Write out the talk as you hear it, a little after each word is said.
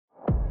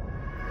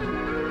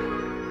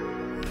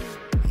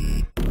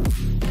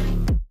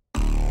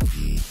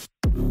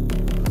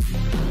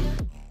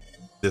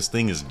This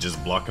thing is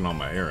just blocking all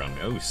my air on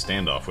me. Oh,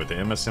 standoff with the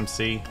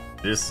MSMC.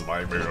 This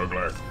might be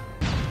ugly.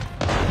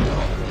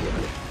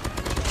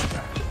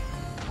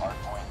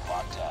 Hardpoint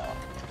locked down.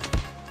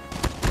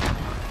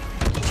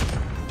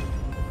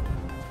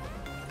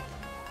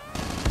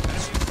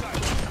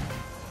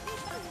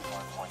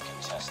 Hardpoint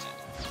contested.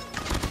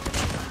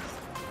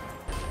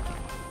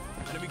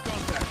 Enemy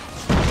contact.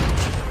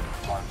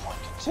 Hardpoint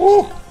contested.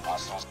 Woo!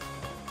 Hostiles.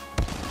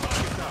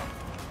 Target down.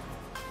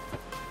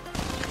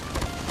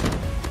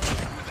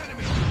 With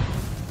enemy.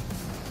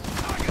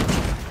 Target.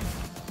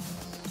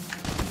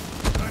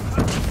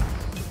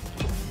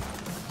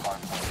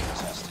 Hardpoint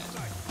contested.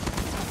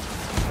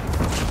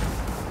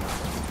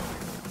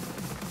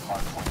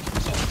 Hardpoint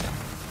contested.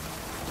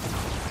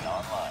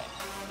 Online.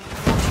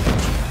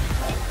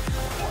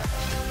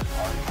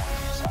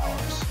 Hardpoint is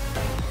ours.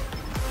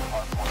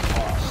 Hardpoint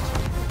lost.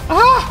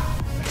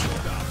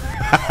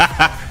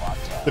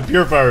 The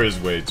Purifier is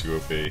way too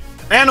OP.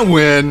 And a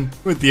win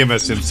with the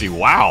MSMC.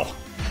 Wow.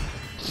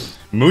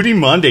 Moody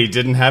Monday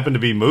didn't happen to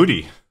be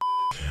moody.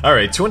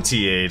 Alright,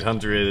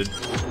 2800.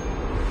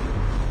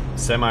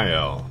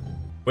 Semi-L.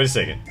 Wait a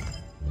second.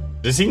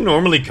 Does he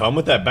normally come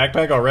with that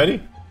backpack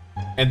already?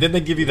 And then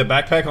they give you the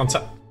backpack on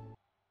top?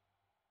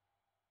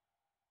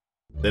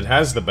 That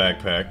has the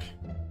backpack,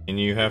 and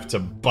you have to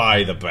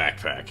buy the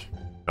backpack.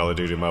 Call of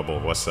Duty Mobile,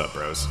 what's up,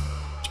 bros?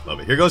 Love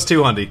it. Here goes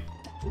 200.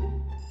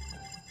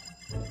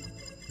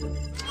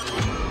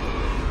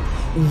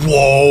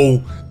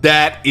 Whoa,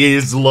 that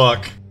is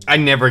luck. I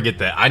never get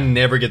that. I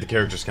never get the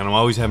character skin. I'm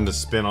always having to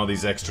spend all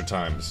these extra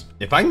times.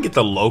 If I can get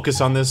the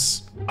locus on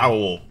this, I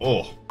will.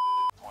 Oh.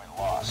 Point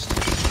lost.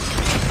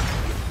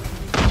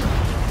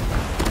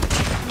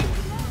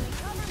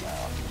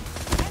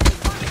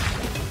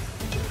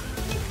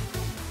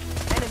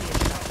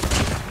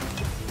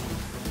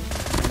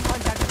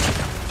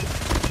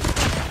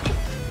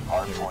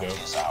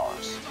 Hardpoint is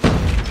ours.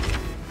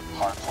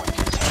 Hardpoint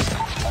contested.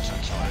 Touch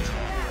and killer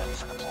drone ready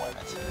for deployment.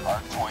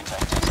 Hardpoint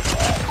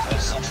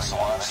identified. Central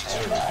one.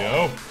 There we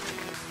go.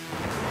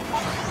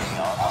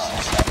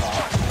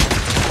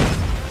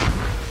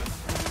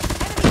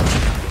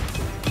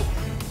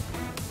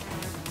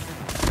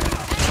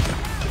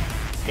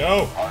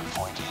 Go.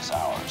 Hardpoint is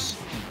ours.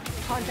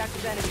 Contact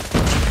with enemy.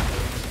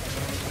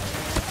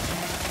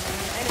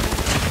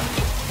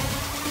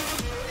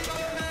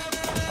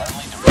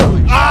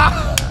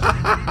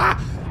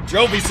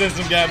 Trophy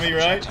system got me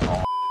right.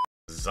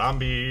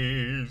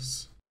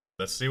 Zombies.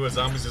 Let's see what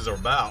zombies is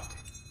about.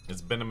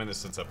 It's been a minute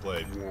since I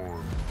played.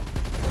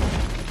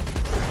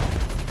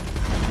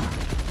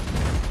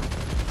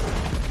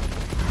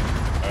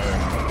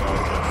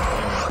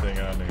 Anything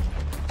on me.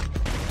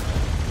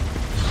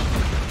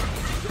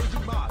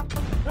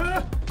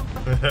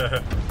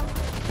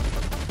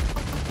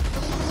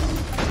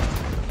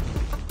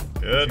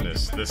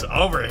 Goodness, this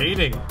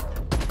overheating.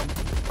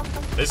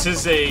 This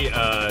is a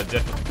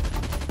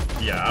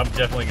yeah, I'm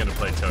definitely gonna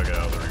play Tug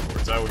out of the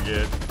rewards. I will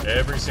get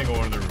every single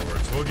one of the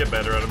rewards. We'll get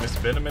better at them. It's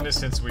been a minute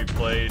since we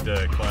played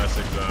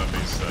classic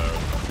zombies, so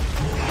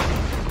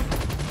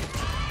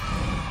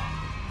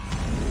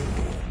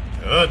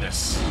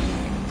goodness.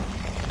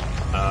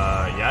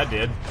 Yeah, I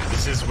did.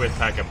 This is with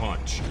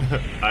Pack-a-Punch.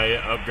 I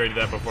upgraded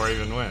that before I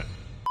even went.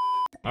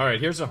 All right,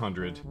 here's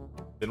 100.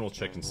 Then we'll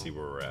check and see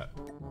where we're at.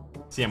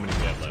 See how many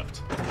we have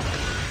left.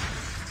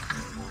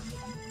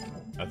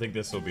 I think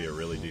this will be a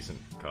really decent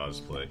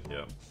cosplay,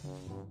 yeah.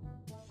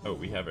 Oh,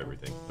 we have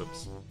everything.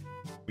 Oops.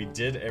 We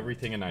did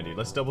everything in 90.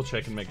 Let's double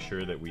check and make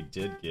sure that we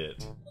did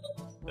get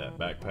that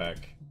backpack.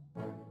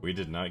 We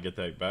did not get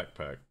that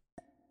backpack.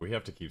 We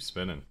have to keep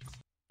spinning.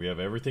 We have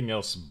everything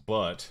else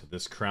but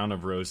this Crown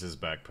of Roses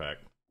backpack.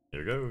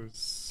 Here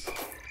goes.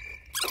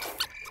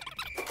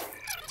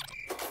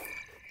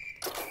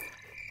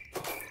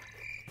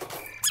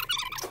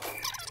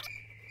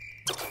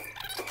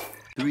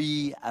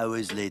 Three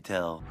hours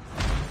later.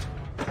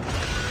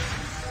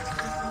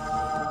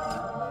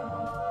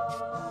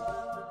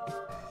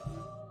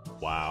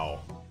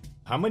 Wow.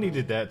 How many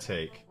did that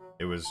take?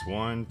 It was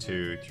 1,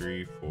 2,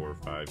 3, 4,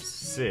 5,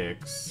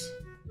 6.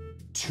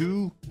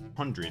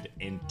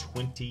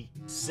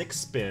 226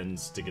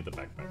 spins to get the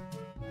backpack.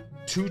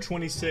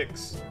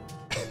 226.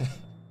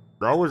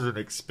 That was an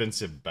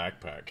expensive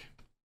backpack.